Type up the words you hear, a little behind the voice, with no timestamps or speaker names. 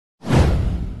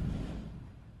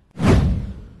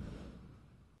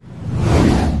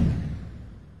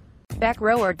back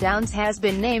rower Downs has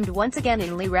been named once again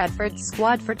in Lee Radford's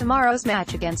squad for tomorrow's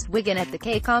match against Wigan at the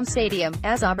KCOM Stadium,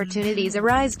 as opportunities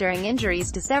arise during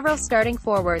injuries to several starting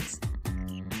forwards.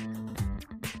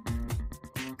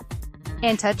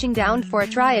 And touching down for a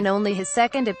try in only his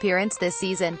second appearance this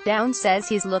season, Downs says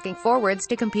he's looking forwards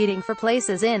to competing for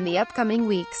places in the upcoming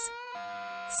weeks.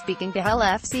 Speaking to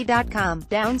LFC.com,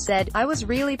 Downs said, "I was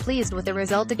really pleased with the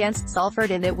result against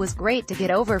Salford and it was great to get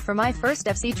over for my first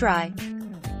FC try.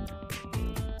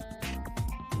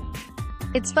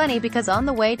 It's funny because on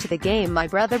the way to the game my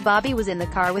brother Bobby was in the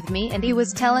car with me and he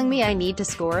was telling me I need to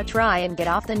score a try and get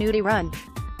off the nudie run.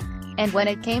 And when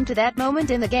it came to that moment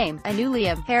in the game, I knew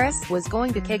Liam Harris was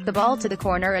going to kick the ball to the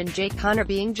corner, and Jake Connor,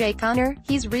 being Jake Connor,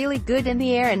 he's really good in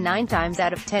the air and 9 times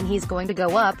out of 10 he's going to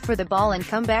go up for the ball and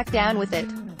come back down with it.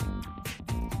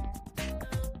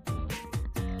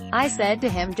 I said to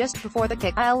him just before the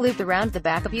kick, I'll loop around the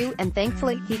back of you, and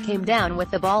thankfully, he came down with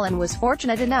the ball and was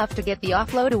fortunate enough to get the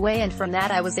offload away, and from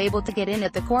that I was able to get in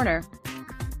at the corner.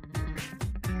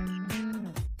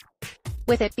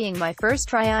 With it being my first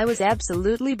try I was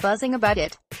absolutely buzzing about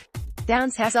it."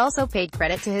 Downs has also paid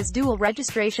credit to his dual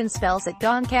registration spells at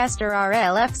Doncaster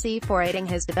RLFC for aiding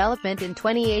his development in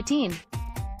 2018.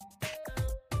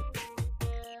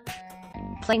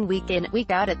 "Playing week in,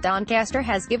 week out at Doncaster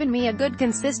has given me a good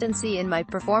consistency in my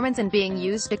performance, and being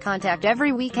used to contact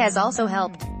every week has also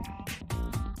helped."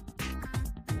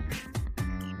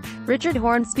 Richard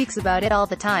Horne speaks about it all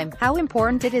the time, how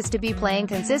important it is to be playing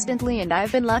consistently, and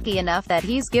I've been lucky enough that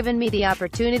he's given me the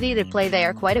opportunity to play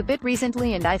there quite a bit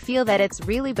recently, and I feel that it's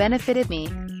really benefited me.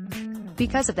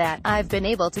 Because of that, I've been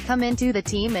able to come into the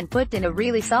team and put in a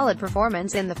really solid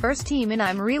performance in the first team, and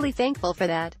I'm really thankful for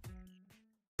that.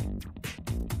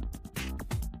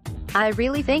 I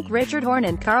really thank Richard Horne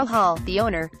and Carl Hall, the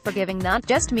owner, for giving not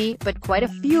just me, but quite a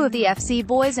few of the FC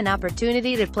boys an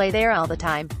opportunity to play there all the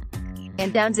time.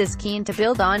 And Downs is keen to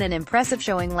build on an impressive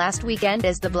showing last weekend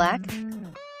as the Black.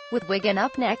 With Wigan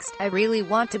up next, I really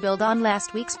want to build on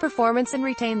last week's performance and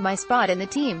retain my spot in the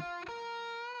team.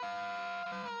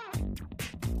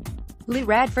 Lee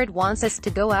Radford wants us to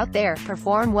go out there,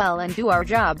 perform well and do our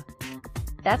job.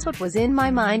 That's what was in my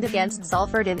mind against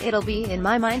Salford, and it'll be in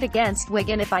my mind against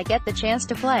Wigan if I get the chance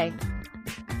to play.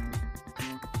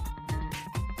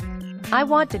 I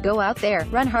want to go out there,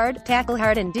 run hard, tackle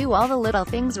hard and do all the little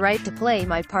things right to play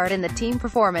my part in the team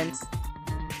performance."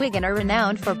 Wigan are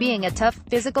renowned for being a tough,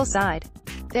 physical side.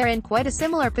 They're in quite a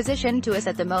similar position to us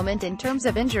at the moment in terms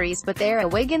of injuries, but they're a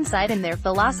Wigan side and their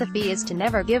philosophy is to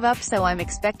never give up, so I'm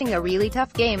expecting a really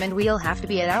tough game and we'll have to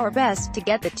be at our best to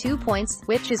get the 2 points,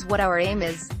 which is what our aim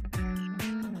is.